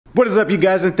What is up, you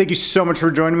guys, and thank you so much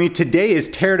for joining me. Today is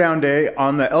teardown day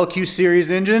on the LQ series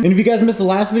engine. And if you guys missed the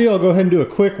last video, I'll go ahead and do a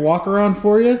quick walk around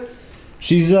for you.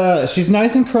 She's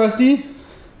nice and crusty,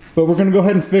 but we're gonna go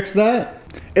ahead and fix that.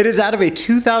 It is out of a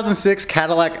 2006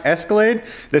 Cadillac Escalade.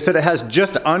 They said it has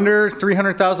just under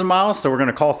 300,000 miles, so we're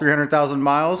gonna call 300,000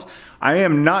 miles. I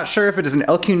am not sure if it is an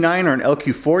LQ9 or an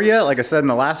LQ4 yet. Like I said in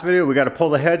the last video, we gotta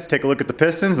pull the heads, take a look at the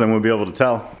pistons, then we'll be able to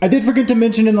tell. I did forget to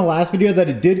mention in the last video that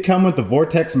it did come with the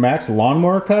Vortex Max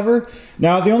lawnmower cover.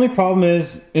 Now, the only problem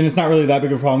is, and it's not really that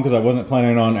big of a problem because I wasn't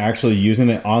planning on actually using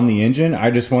it on the engine,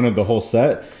 I just wanted the whole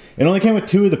set. It only came with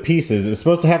 2 of the pieces. It was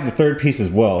supposed to have the 3rd piece as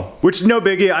well. Which, no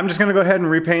biggie. I'm just gonna go ahead and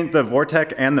repaint the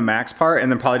Vortex and the Max part and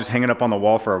then probably just hang it up on the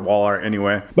wall for a wall art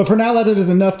anyway. But for now that it is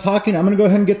enough talking, I'm gonna go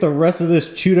ahead and get the rest of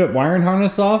this chewed up wiring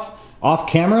harness off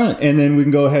camera, and then we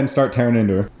can go ahead and start tearing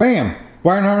into her. Bam!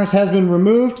 Wiring harness has been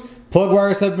removed. Plug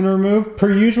wires have been removed.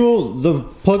 Per usual, the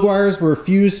plug wires were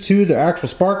fused to the actual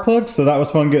spark plugs, so that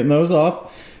was fun getting those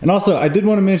off. And also, I did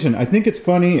want to mention, I think it's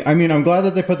funny, I mean, I'm glad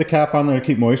that they put the cap on there to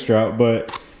keep moisture out,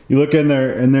 but you look in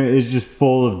there and there is just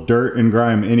full of dirt and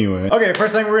grime anyway. Okay,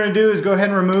 first thing we're gonna do is go ahead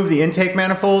and remove the intake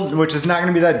manifold, which is not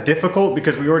gonna be that difficult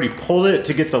because we already pulled it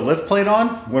to get the lift plate on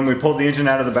when we pulled the engine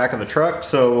out of the back of the truck.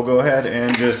 So we'll go ahead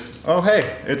and just, oh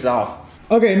hey, it's off.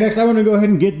 Okay, next I want to go ahead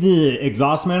and get the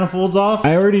exhaust manifolds off.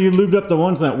 I already lubed up the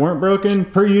ones that weren't broken.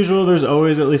 Per usual, there's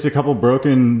always at least a couple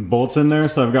broken bolts in there.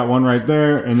 So I've got one right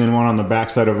there and then one on the back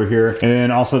side over here. And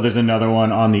then also there's another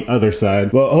one on the other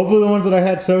side. Well, hopefully the ones that I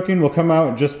had soaking will come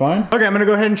out just fine. Okay, I'm gonna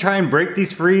go ahead and try and break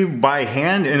these free by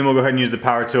hand, and then we'll go ahead and use the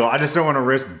power tool. I just don't want to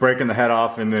risk breaking the head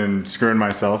off and then screwing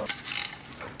myself.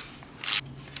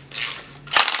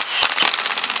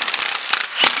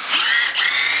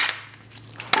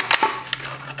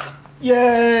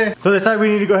 Yay! So this side we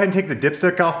need to go ahead and take the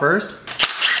dipstick off first.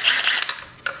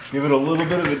 Give it a little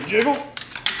bit of a jiggle.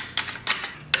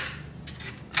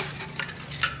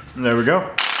 And there we go.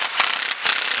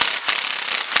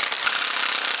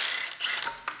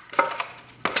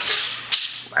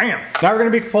 Bam! Now we're gonna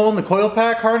be pulling the coil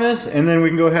pack harness, and then we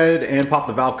can go ahead and pop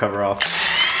the valve cover off.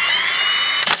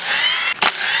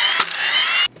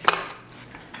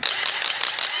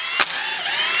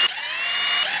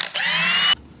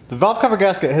 The valve cover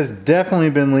gasket has definitely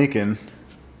been leaking.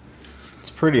 It's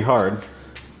pretty hard.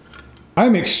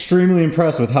 I'm extremely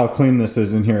impressed with how clean this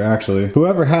is in here, actually.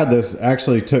 Whoever had this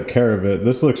actually took care of it.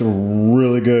 This looks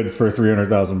really good for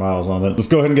 300,000 miles on it. Let's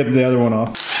go ahead and get the other one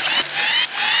off.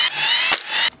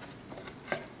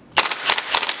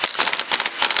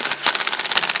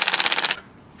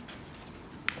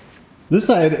 This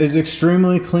side is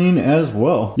extremely clean as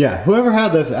well. Yeah, whoever had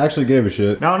this actually gave a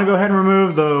shit. Now I'm gonna go ahead and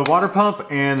remove the water pump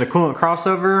and the coolant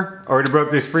crossover. Already broke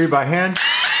these free by hand.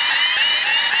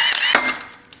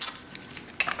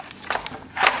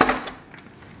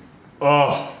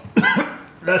 Oh,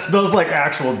 that smells like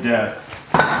actual death.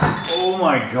 Oh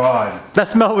my God. That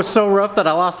smell was so rough that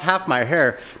I lost half my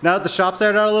hair. Now that the shop's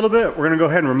aired out a little bit, we're gonna go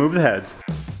ahead and remove the heads.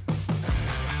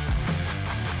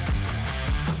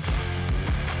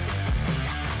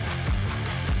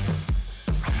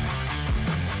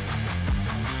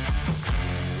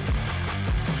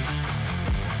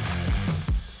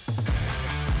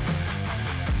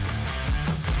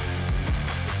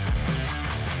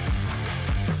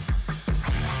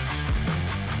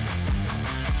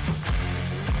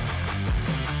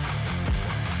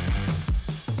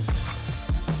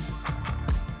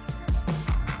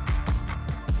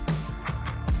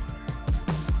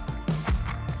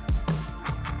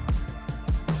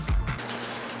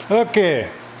 Okay,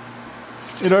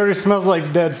 it already smells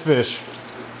like dead fish.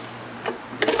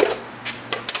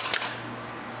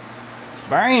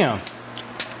 Bam!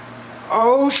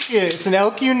 Oh shit, it's an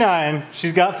LQ9.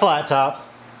 She's got flat tops.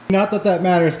 Not that that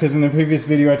matters, because in the previous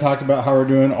video I talked about how we're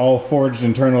doing all forged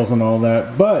internals and all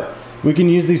that, but we can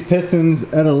use these pistons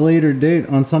at a later date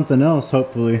on something else,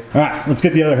 hopefully. All right, let's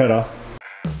get the other head off.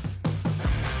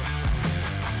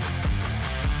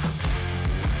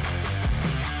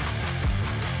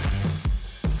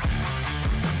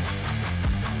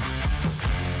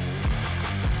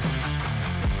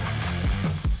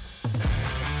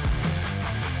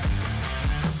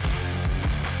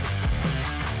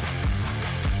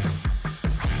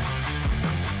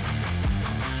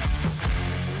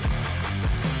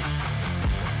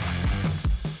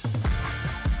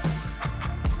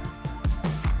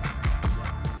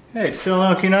 Hey, it's still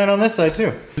an LQ9 on this side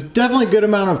too. There's definitely a good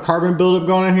amount of carbon buildup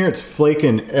going on here. It's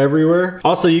flaking everywhere.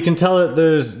 Also, you can tell that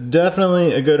there's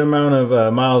definitely a good amount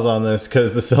of miles on this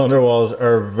because the cylinder walls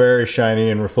are very shiny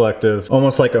and reflective,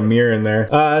 almost like a mirror in there.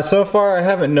 So far, I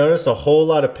haven't noticed a whole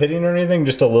lot of pitting or anything,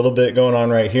 just a little bit going on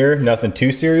right here, nothing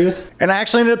too serious. And I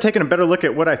actually ended up taking a better look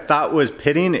at what I thought was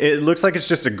pitting. It looks like it's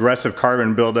just aggressive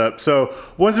carbon buildup. So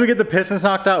once we get the pistons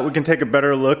knocked out, we can take a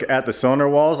better look at the cylinder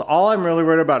walls. All I'm really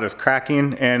worried about is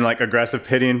cracking and like aggressive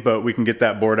pitting, but we can get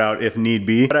that bored out if need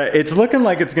be. But it's looking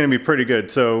like it's gonna be pretty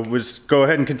good, so we'll just go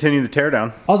ahead and continue the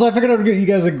teardown. Also, I figured I would give you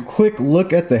guys a quick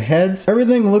look at the heads.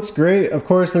 Everything looks great. Of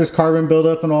course, there's carbon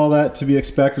buildup and all that to be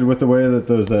expected with the way that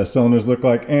those cylinders look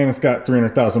like, and it's got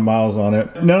 300,000 miles on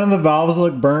it. None of the valves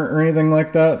look burnt or anything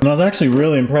like that. And I was actually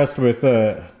really impressed with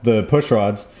the push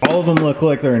rods. All of them look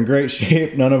like they're in great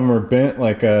shape. None of them are bent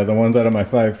like the ones out of my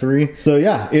 5.3. So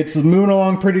yeah, it's moving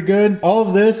along pretty good. All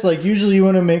of this, like usually you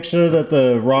want to make sure that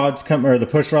the rods come, or the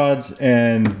push rods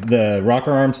and the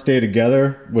rocker arms stay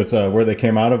together with where they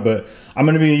came out of, but I'm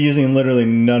going to be using literally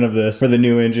none of this for the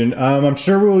new engine. I'm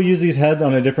sure we will use these heads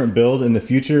on a different build in the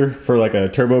future for like a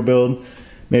turbo build,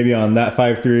 maybe on that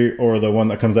 5.3 or the one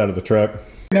that comes out of the truck.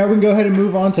 Now we can go ahead and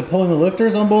move on to pulling the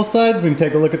lifters on both sides. We can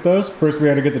take a look at those. First we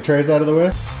had to get the trays out of the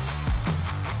way.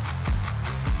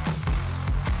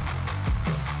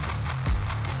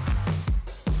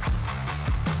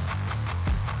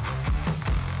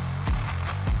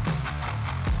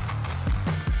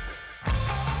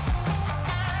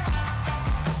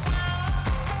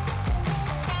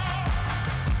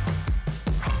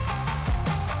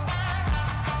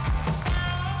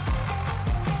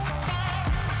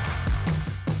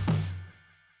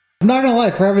 I'm not gonna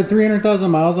lie, for having 300,000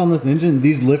 miles on this engine,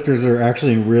 these lifters are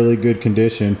actually in really good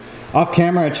condition. Off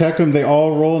camera, I checked them, they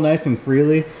all roll nice and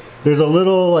freely. There's a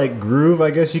little like groove,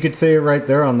 I guess you could say, right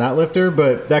there on that lifter,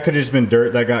 but that could have just been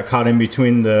dirt that got caught in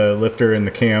between the lifter and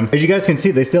the cam. As you guys can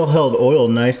see, they still held oil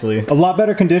nicely. A lot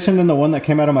better condition than the one that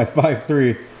came out of my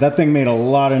 5.3. That thing made a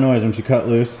lot of noise when she cut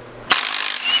loose.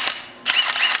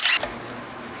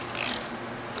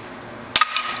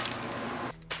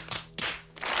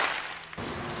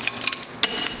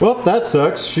 Well, that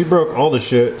sucks. She broke all the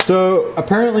shit. So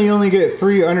apparently you only get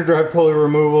 3 underdrive pulley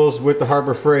removals with the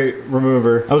Harbor Freight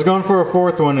remover. I was going for a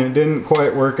 4th one and it didn't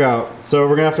quite work out. So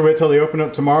we're gonna have to wait till they open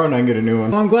up tomorrow and I can get a new one.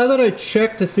 Well, I'm glad that I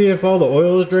checked to see if all the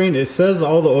oil was drained. It says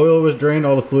all the oil was drained,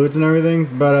 all the fluids and everything,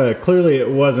 but clearly it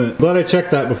wasn't. Glad I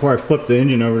checked that before I flipped the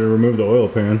engine over to remove the oil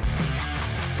pan.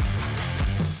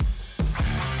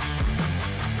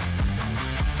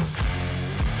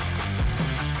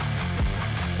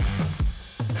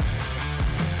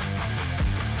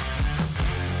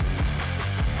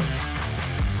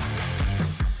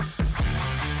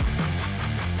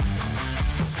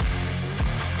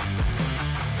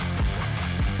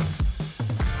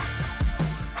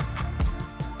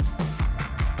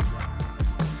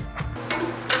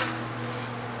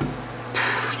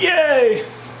 Yay!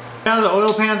 Now the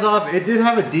oil pan's off. It did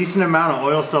have a decent amount of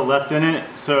oil still left in it,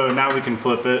 so now we can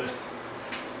flip it.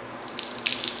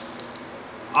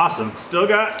 Awesome, still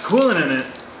got coolant in it.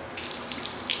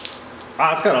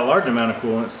 Wow, it's got a large amount of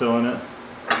coolant still in it.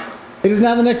 It is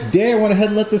now the next day. I went ahead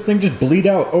and let this thing just bleed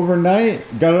out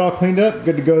overnight. Got it all cleaned up,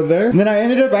 good to go there. And then I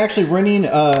ended up actually renting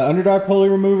underdrive pulley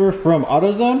remover from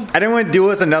AutoZone. I didn't want to deal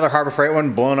with another Harbor Freight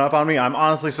one blowing up on me. I'm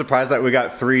honestly surprised that we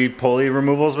got 3 pulley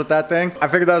removals with that thing. I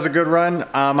figured that was a good run.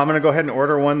 I'm gonna go ahead and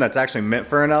order one that's actually meant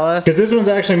for an LS. Because this one's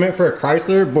actually meant for a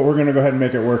Chrysler, but we're gonna go ahead and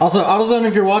make it work. Also, AutoZone,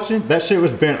 if you're watching, that shit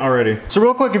was bent already. So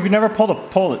real quick, if you never pulled a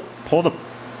pulley,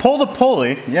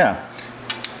 yeah.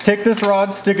 Take this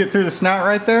rod, stick it through the snout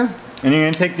right there. And you're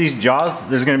gonna take these jaws,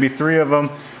 there's gonna be 3 of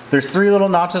them. There's 3 little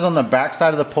notches on the back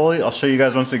side of the pulley. I'll show you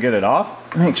guys once we get it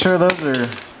off. Make sure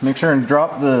and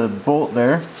drop the bolt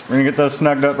there. We're gonna get those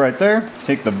snugged up right there.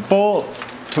 Take the bolt,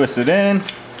 twist it in.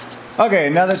 Okay,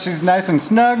 now that she's nice and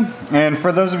snug, and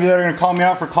for those of you that are gonna call me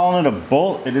out for calling it a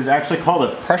bolt, it is actually called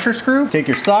a pressure screw. Take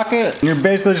your socket, and you're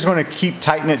basically just gonna keep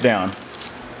tightening it down.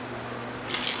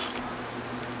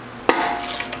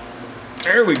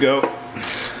 There we go.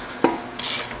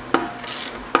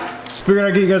 Figured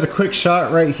I'd give you guys a quick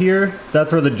shot right here.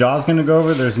 That's where the jaw's gonna go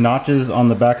over. There's notches on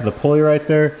the back of the pulley right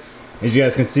there. As you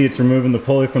guys can see, it's removing the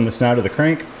pulley from the snout of the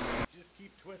crank. Just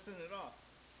keep twisting it off.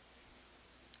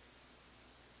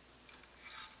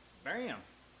 Bam.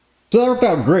 So that worked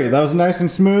out great. That was nice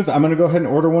and smooth. I'm gonna go ahead and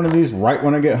order one of these right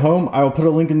when I get home. I will put a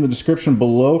link in the description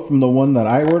below from the one that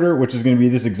I order, which is gonna be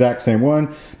this exact same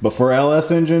one, but for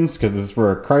LS engines, because this is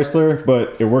for a Chrysler,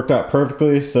 but it worked out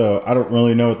perfectly, so I don't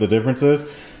really know what the difference is.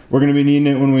 We're gonna be needing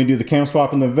it when we do the cam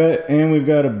swap in the vet, and we've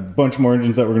got a bunch more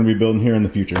engines that we're gonna be building here in the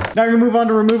future. Now we're gonna move on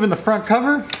to removing the front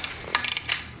cover.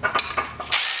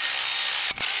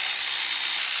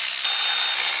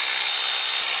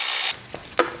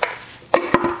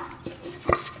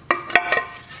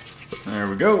 There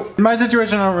we go. In my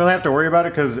situation, I don't really have to worry about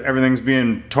it because everything's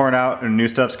being torn out and new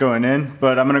stuff's going in,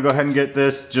 but I'm gonna go ahead and get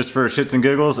this just for shits and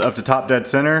giggles up to top dead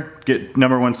center, get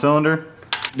number 1 cylinder.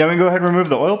 Then we can go ahead and remove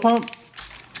the oil pump.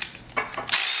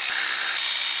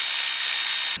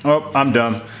 Oh, I'm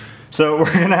dumb. So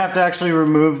we're gonna have to actually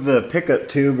remove the pickup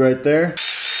tube right there.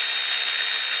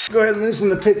 Go ahead and loosen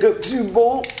the pickup tube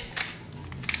bolt.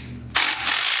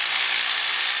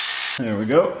 There we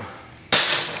go.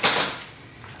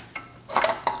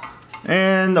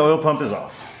 And the oil pump is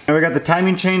off. And we got the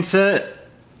timing chain set.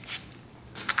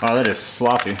 Wow, that is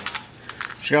sloppy.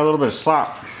 She got a little bit of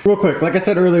slop. Real quick, like I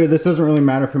said earlier, this doesn't really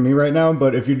matter for me right now,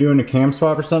 but if you're doing a cam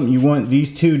swap or something, you want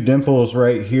these 2 dimples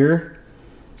right here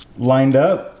lined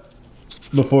up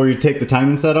before you take the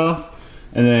timing set off.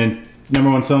 And then number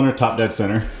 1 cylinder, top dead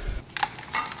center.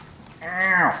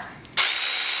 Ow.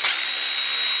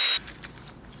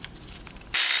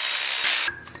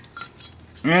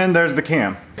 And there's the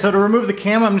cam. So to remove the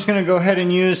cam, I'm just gonna go ahead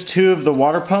and use 2 of the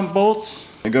water pump bolts.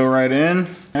 They go right in.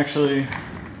 Actually,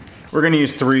 we're gonna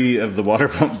use 3 of the water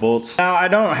pump bolts. Now, I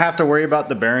don't have to worry about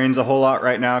the bearings a whole lot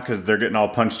right now because they're getting all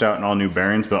punched out and all new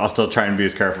bearings, but I'll still try and be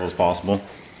as careful as possible.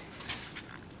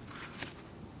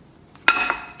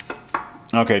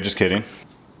 Okay, just kidding.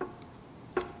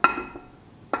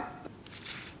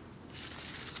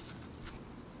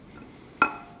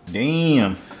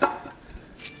 Damn.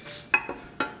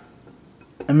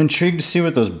 I'm intrigued to see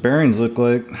what those bearings look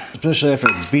like, especially after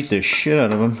I beat the shit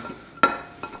out of them.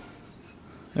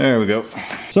 There we go.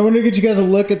 So I'm gonna get you guys a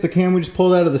look at the cam we just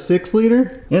pulled out of the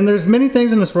 6-liter. And there's many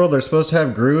things in this world that are supposed to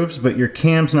have grooves, but your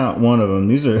cam's not one of them.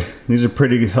 These are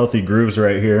pretty healthy grooves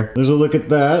right here. There's a look at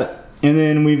that. And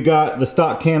then we've got the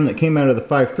stock cam that came out of the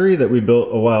 5.3 that we built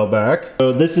a while back.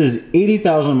 So this is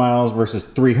 80,000 miles versus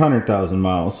 300,000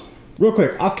 miles. Real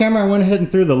quick, off camera I went ahead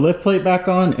and threw the lift plate back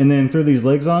on and then threw these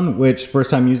legs on, which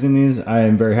first time using these, I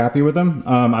am very happy with them.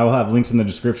 I will have links in the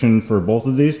description for both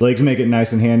of these. Legs make it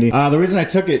nice and handy. The reason I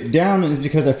took it down is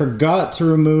because I forgot to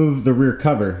remove the rear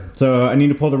cover. So I need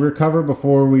to pull the rear cover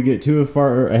before we get too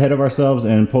far ahead of ourselves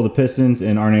and pull the pistons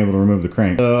and aren't able to remove the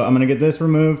crank. So I'm gonna get this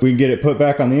removed. We can get it put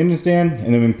back on the engine stand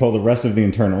and then we can pull the rest of the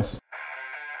internals.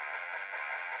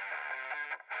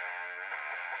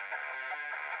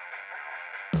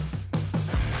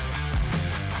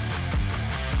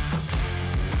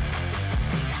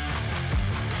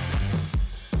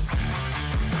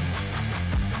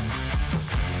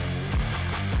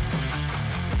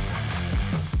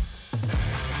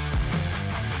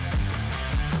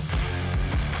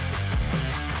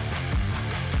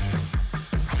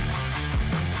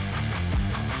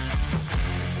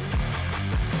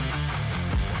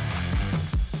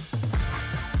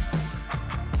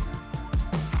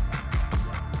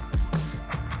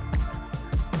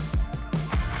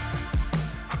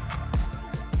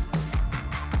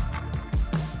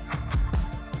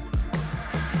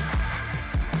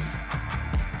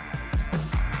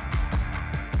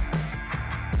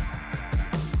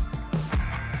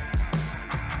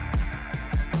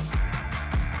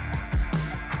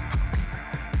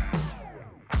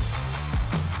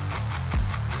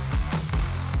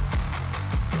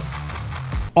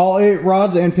 All 8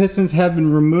 rods and pistons have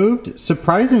been removed.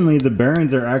 Surprisingly, the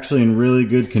bearings are actually in really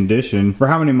good condition for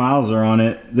how many miles are on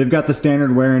it. They've got the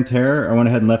standard wear and tear. I went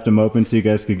ahead and left them open so you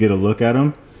guys could get a look at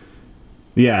them.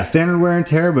 Yeah, standard wear and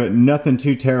tear, but nothing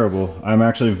too terrible. I'm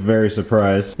actually very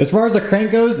surprised. As far as the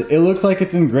crank goes, it looks like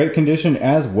it's in great condition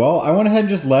as well. I went ahead and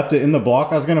just left it in the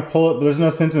block. I was gonna pull it, but there's no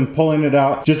sense in pulling it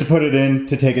out just to put it in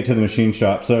to take it to the machine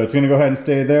shop. So it's gonna go ahead and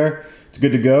stay there. It's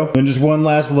good to go. And just one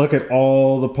last look at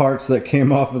all the parts that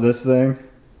came off of this thing.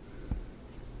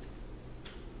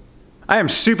 I am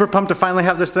super pumped to finally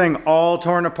have this thing all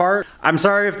torn apart. I'm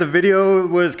sorry if the video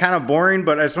was kind of boring,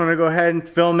 but I just wanted to go ahead and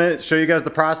film it, show you guys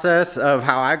the process of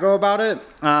how I go about it.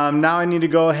 Now I need to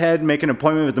go ahead and make an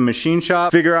appointment with the machine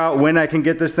shop, figure out when I can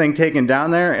get this thing taken down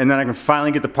there, and then I can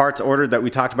finally get the parts ordered that we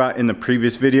talked about in the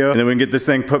previous video, and then we can get this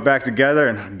thing put back together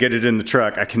and get it in the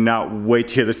truck. I cannot wait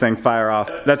to hear this thing fire off.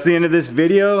 That's the end of this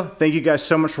video. Thank you guys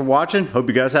so much for watching. Hope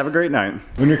you guys have a great night.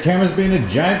 When your camera's being a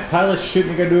giant pile of shit,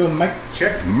 you gotta do a mic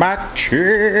check. Mic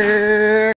check.